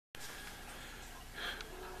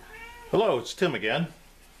Hello, it's Tim again.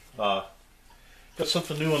 Got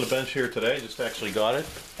something new on the bench here today. Just actually got it.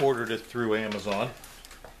 Ordered it through Amazon.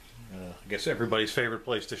 I guess everybody's favorite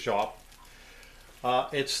place to shop.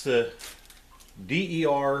 It's the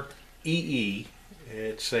DER EE.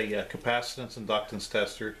 It's a capacitance inductance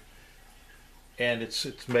tester, and it's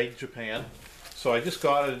made in Japan. So I just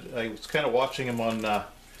got it. I was kind of watching them on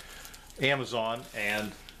Amazon,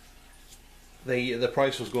 and the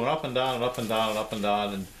price was going up and down and up and down and up and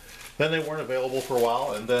down, and then they weren't available for a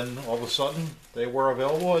while, and then all of a sudden they were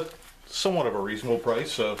available at somewhat of a reasonable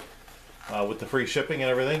price. So with the free shipping and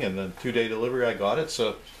everything, and then 2-day delivery, I got it.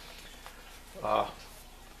 So a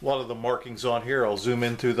lot of the markings on here, I'll zoom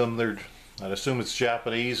into them. I'd assume it's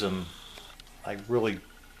Japanese, and I really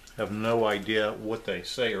have no idea what they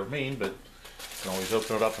say or mean, but you can always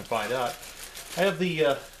open it up and find out. I have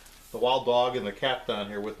the wild dog and the cat down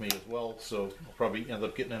here with me as well, so I'll probably end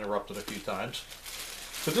up getting interrupted a few times.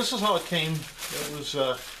 But this is how it came. It was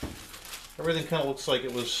everything kind of looks like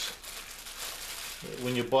it was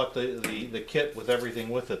when you bought the kit with everything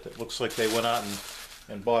with it. It looks like they went out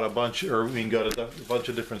and bought a bunch, or got a bunch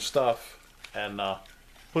of different stuff and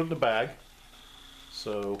put it in the bag.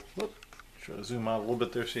 So, try to zoom out a little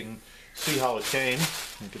bit there so you can see how it came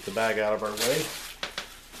and get the bag out of our way.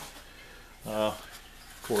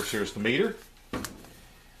 Of course, here's the meter.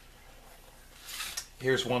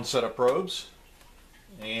 Here's one set of probes.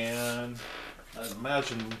 And I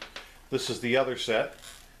imagine this is the other set.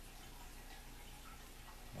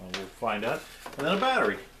 We'll find out. And then a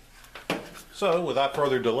battery. So without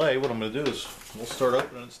further delay, what I'm going to do is we'll start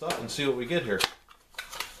opening stuff and see what we get here.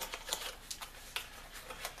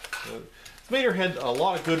 So, the meter had a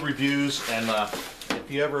lot of good reviews, and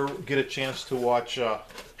if you ever get a chance to watch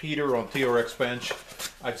Peter on TRX Bench,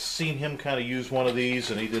 I've seen him kind of use one of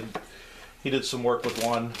these, and he did some work with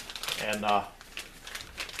one, and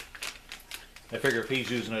I figure if he's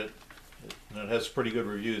using it and it has pretty good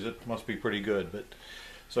reviews, it must be pretty good. But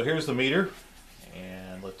so here's the meter,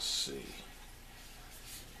 and let's see.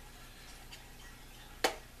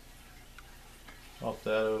 Pop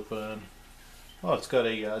that open. Oh, it's got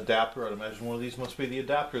a adapter. I'd imagine one of these must be the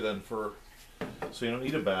adapter then, so you don't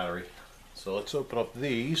need a battery. So let's open up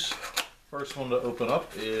these. First one to open up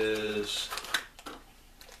is,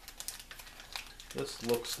 this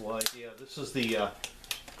looks like, this is the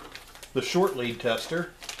short lead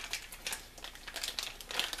tester,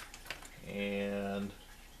 and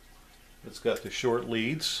it's got the short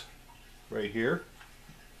leads right here,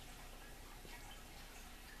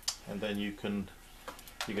 and then you can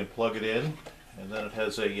plug it in, and then it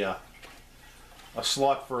has a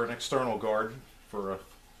slot for an external guard for a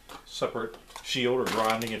separate shield or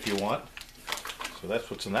grounding if you want. So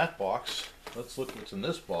that's what's in that box. Let's look what's in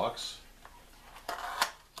this box.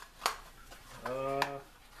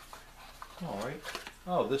 Alright.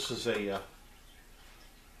 Oh, this is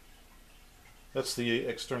that's the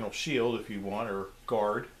external shield if you want, or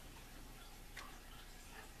guard.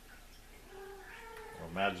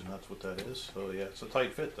 I imagine that's what that is. So yeah, it's a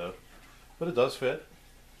tight fit though. But it does fit.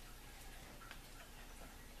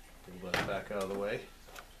 Pull that back out of the way.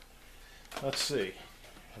 Let's see.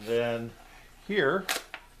 And then here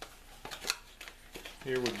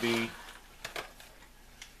would be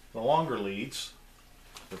the longer leads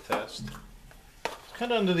to test.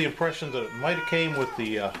 Kind of under the impression that it might have came with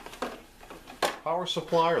the power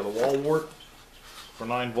supply or the wall wart for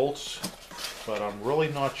 9 volts, but I'm really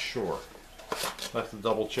not sure. I'll have to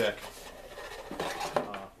double check.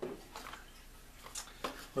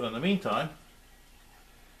 But in the meantime,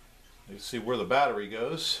 you see where the battery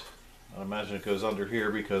goes. I imagine it goes under here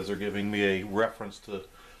because they're giving me a reference to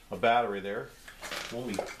a battery there. Let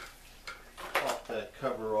me pop that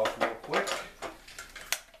cover off real quick.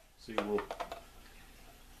 See, we'll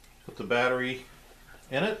put the battery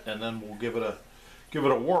in it, and then we'll give it a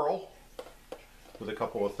whirl with a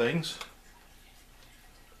couple of things.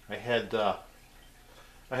 I had a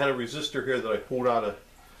resistor here that I pulled out of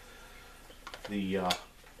the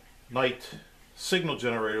night signal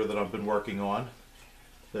generator that I've been working on.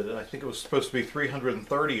 That I think it was supposed to be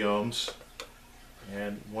 330 ohms,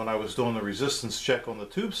 and when I was doing the resistance check on the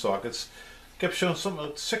tube sockets, it kept showing something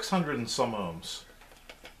like 600 and some ohms.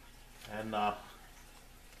 And I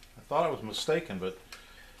thought I was mistaken, but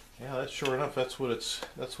yeah, that's sure enough. That's what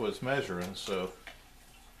it's measuring. So,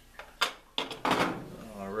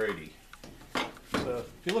 alrighty. So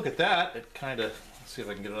if you look at that, it kind of, let's see if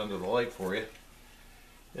I can get it under the light for you.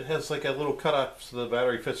 It has like a little cutout so the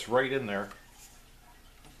battery fits right in there.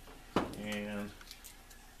 And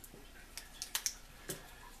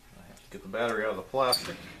I have to get the battery out of the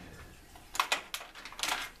plastic.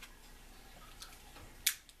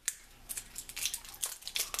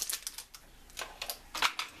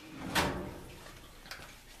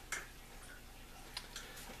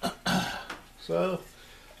 So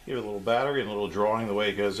give it a little battery and a little drawing the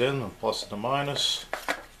way it goes in, the plus and the minus.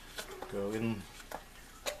 Go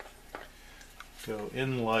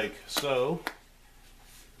in like so.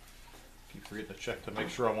 Keep forgetting to check to make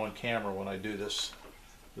sure I'm on camera when I do this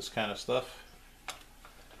kind of stuff.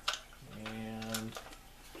 And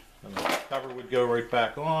then the cover would go right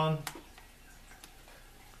back on.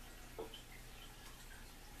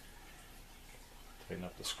 Tighten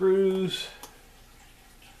up the screws.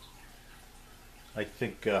 I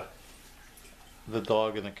think the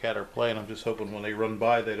dog and the cat are playing. I'm just hoping when they run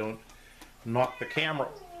by they don't knock the camera.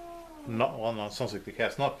 Well, no, it sounds like the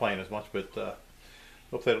cat's not playing as much, but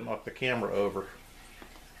hope they don't knock the camera over.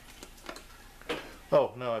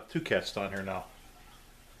 Oh no, I have two cats down here now.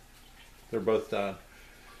 They're both down.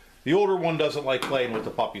 The older one doesn't like playing with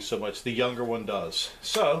the puppies so much. The younger one does.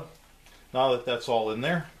 So now that that's all in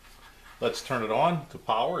there, let's turn it on to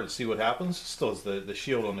power and see what happens. It still has the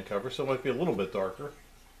shield on the cover, so it might be a little bit darker.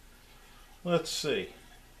 Let's see.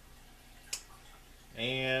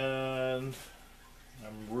 And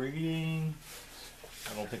I'm reading,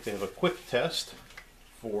 I don't think they have a quick test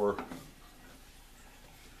for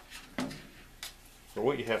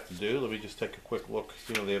what you have to do. Let me just take a quick look.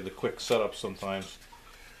 You know, they have the quick setup sometimes.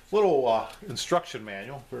 Little instruction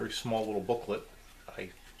manual, very small little booklet.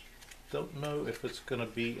 I don't know if it's going to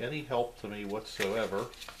be any help to me whatsoever.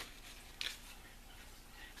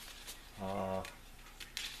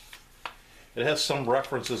 It has some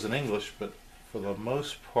references in English, but for the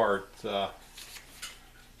most part,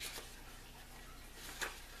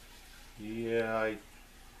 yeah,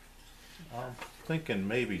 I'm thinking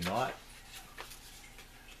maybe not.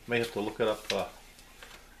 May have to look it up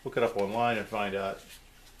online and find out.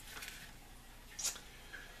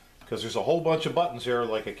 Because there's a whole bunch of buttons here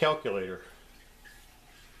like a calculator.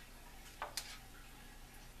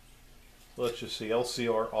 So let's just see,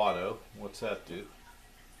 LCR Auto. What's that do?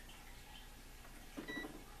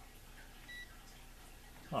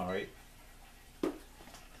 Alright. And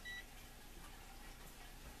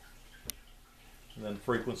then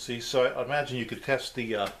frequency. So I imagine you could test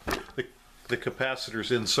the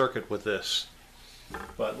capacitors in circuit with this.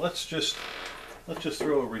 But let's just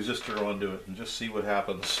throw a resistor onto it and just see what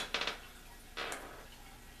happens.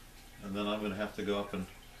 And then I'm going to have to go up and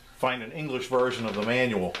find an English version of the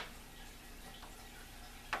manual.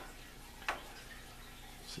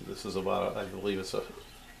 See, this is about, I believe it's a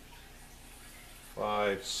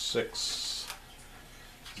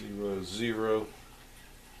 5600.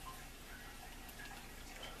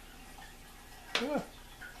 Yeah.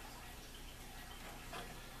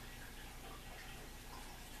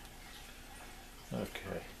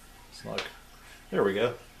 Okay, it's not, there we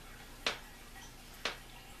go.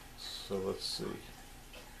 So let's see.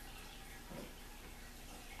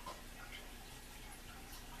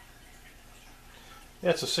 Yeah,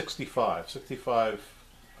 it's a 65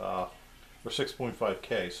 or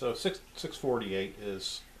 6.5K. So 648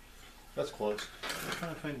 is, that's close. I'm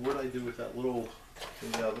trying to think what I do with that little,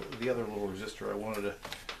 the other little resistor I wanted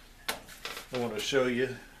to show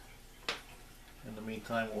you. In the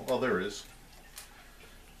meantime, well, oh, there it is.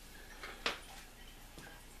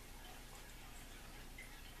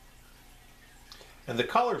 And the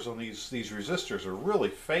colors on these resistors are really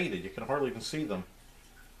faded. You can hardly even see them.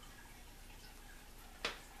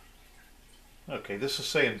 Okay, this is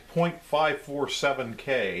saying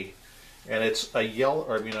 0.547K, and it's a yellow,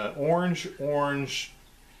 or I mean an orange,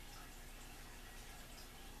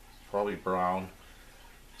 probably brown.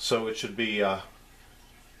 So it should be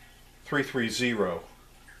 330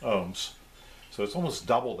 ohms. So it's almost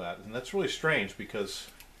double that, and that's really strange because,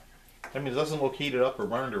 I mean, it doesn't look heated up or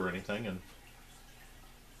burned or anything. And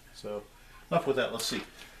so enough with that. Let's see.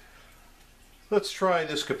 Let's try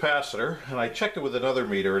this capacitor, and I checked it with another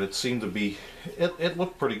meter and it seemed to be, it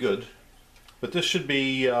looked pretty good, but this should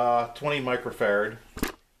be 20 microfarad,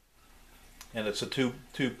 and it's a two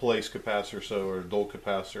place capacitor, so, or dual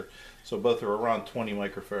capacitor, so both are around 20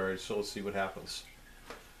 microfarad. So let's see what happens.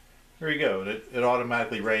 There you go. It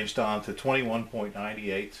automatically ranged on to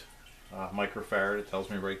 21.98 microfarad. It tells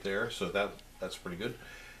me right there, so that's pretty good,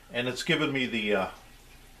 and it's given me the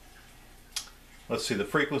let's see, the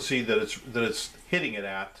frequency that it's hitting it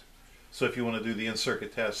at. So if you want to do the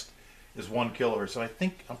in-circuit test, is 1 kilohertz. And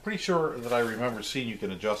I'm pretty sure that I remember seeing you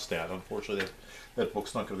can adjust that. Unfortunately, that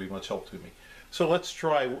book's not going to be much help to me. So let's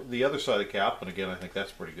try the other side of the cap, and again, I think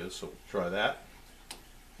that's pretty good. So we'll try that,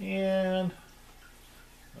 and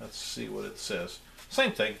let's see what it says.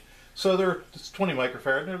 Same thing. So it's 20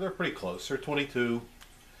 microfarad. They're pretty close. They're 22,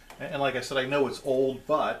 and like I said, I know it's old,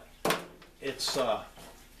 but it's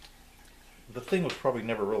the thing was probably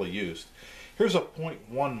never really used. Here's a 0.1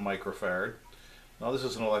 microfarad. Now this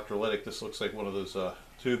is an electrolytic. This looks like one of those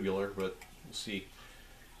tubular, but we'll see.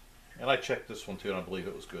 And I checked this one too, and I believe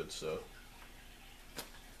it was good. So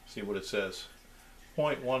see what it says.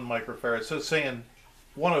 0.1 microfarad. So it's saying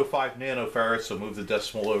 105 nanofarads. So move the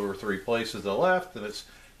decimal over 3 places to the left, and it's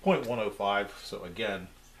 0.105. So again,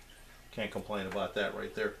 can't complain about that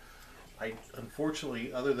right there. I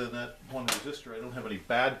unfortunately, other than that one resistor, I don't have any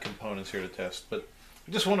bad components here to test. But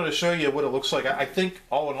I just wanted to show you what it looks like. I think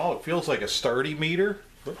all in all, it feels like a sturdy meter.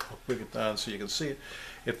 I'll put it down so you can see it.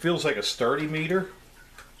 It feels like a sturdy meter.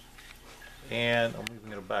 And I'm even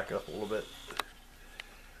going to back up a little bit.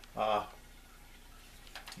 Let's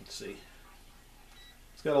see.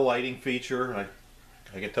 It's got a lighting feature.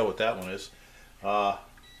 I can tell what that one is.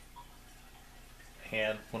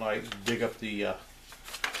 And when I dig up the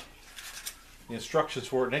instructions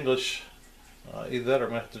for it in English, either that or I'm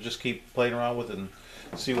going to have to just keep playing around with it and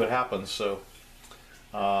see what happens. So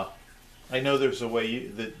I know there's a way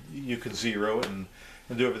that you can zero it and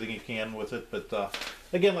do everything you can with it, but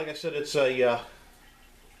again, like I said, it's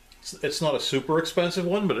not a super expensive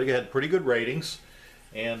one, but it had pretty good ratings,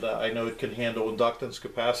 and I know it can handle inductance,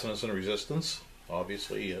 capacitance, and resistance.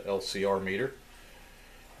 Obviously, LCR meter,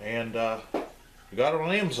 and we got it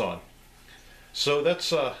on Amazon. So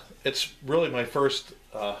that's it's really my first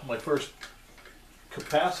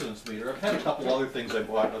capacitance meter. I've had a couple other things I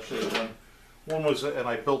bought. I'll show you one. One was, and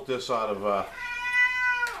I built this out of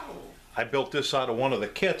one of the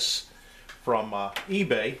kits from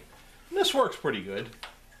eBay. And this works pretty good,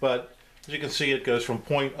 but as you can see, it goes from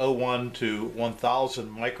 0.01 to 1,000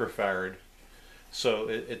 microfarad. So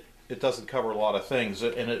it doesn't cover a lot of things,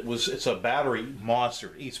 and it's a battery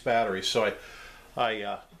monster. It eats batteries. So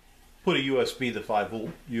I put a USB, the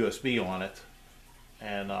 5-volt USB on it,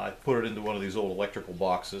 and I put it into one of these old electrical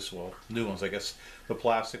boxes, well, new ones, I guess, the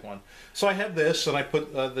plastic one. So I have this, and I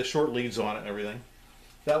put the short leads on it and everything.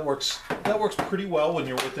 That works pretty well when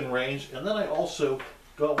you're within range. And then I also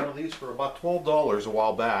got one of these for about $12 a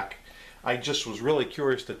while back. I just was really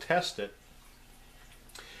curious to test it.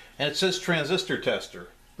 And it says transistor tester,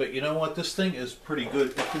 but you know what? This thing is pretty good.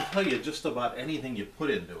 It can tell you just about anything you put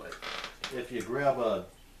into it. If you grab a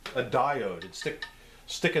diode and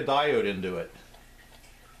stick a diode into it,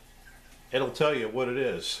 it'll tell you what it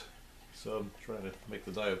is. So I'm trying to make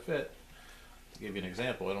the diode fit. To give you an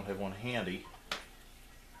example, I don't have one handy.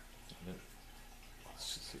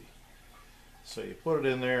 Let's see. So you put it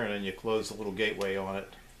in there and then you close the little gateway on it.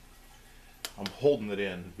 I'm holding it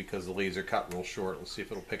in because the leads are cut real short. Let's see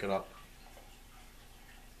if it'll pick it up.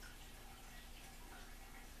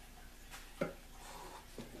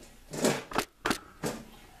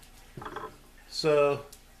 So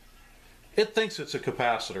it thinks it's a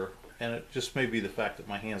capacitor, and it just may be the fact that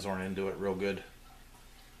my hands aren't into it real good.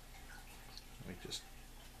 Let me just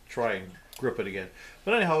try and grip it again.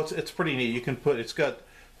 But anyhow, it's pretty neat. You can put, it's got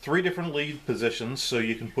 3 different lead positions, so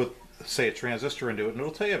you can put, say, a transistor into it, and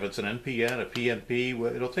it'll tell you if it's an NPN, a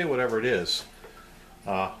PNP, it'll tell you whatever it is.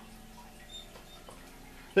 There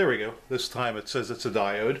we go. This time it says it's a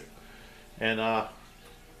diode, and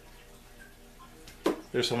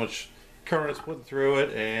there's how much current it's putting through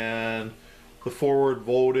it, and the forward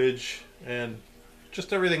voltage, and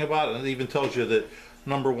just everything about it. And it even tells you that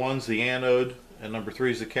number 1's the anode, and number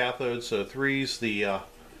 3's the cathode. So 3's the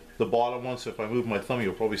bottom one. So if I move my thumb,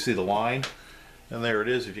 you'll probably see the line. And there it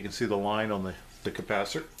is, if you can see the line on the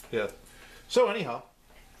capacitor. Yeah. So anyhow,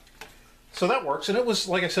 so that works. And it was,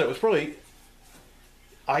 like I said, it was probably,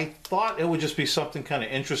 I thought it would just be something kind of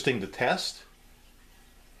interesting to test.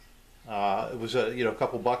 It was a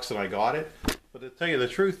couple bucks and I got it. But to tell you the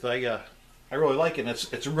truth, I really like it. And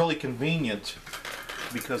it's really convenient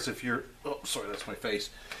because if you're, oh sorry, that's my face.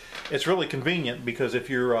 It's really convenient because if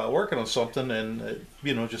you're working on something and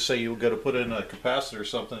just say you got to put in a capacitor or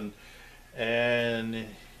something, and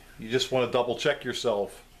you just want to double check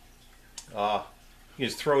yourself, you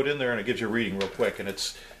just throw it in there and it gives you a reading real quick. And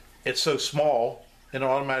it's so small and it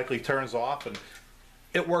automatically turns off, and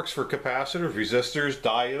it works for capacitors, resistors,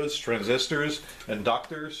 diodes, transistors,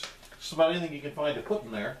 inductors. Just about anything you can find to put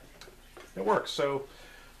in there, it works. So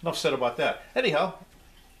enough said about that. Anyhow,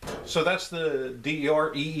 so that's the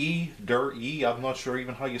DREE, I'm not sure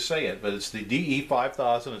even how you say it, but it's the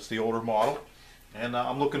DE5000. It's the older model, and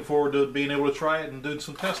I'm looking forward to being able to try it and do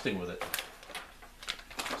some testing with it.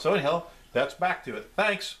 So anyhow, that's back to it.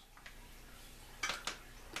 Thanks.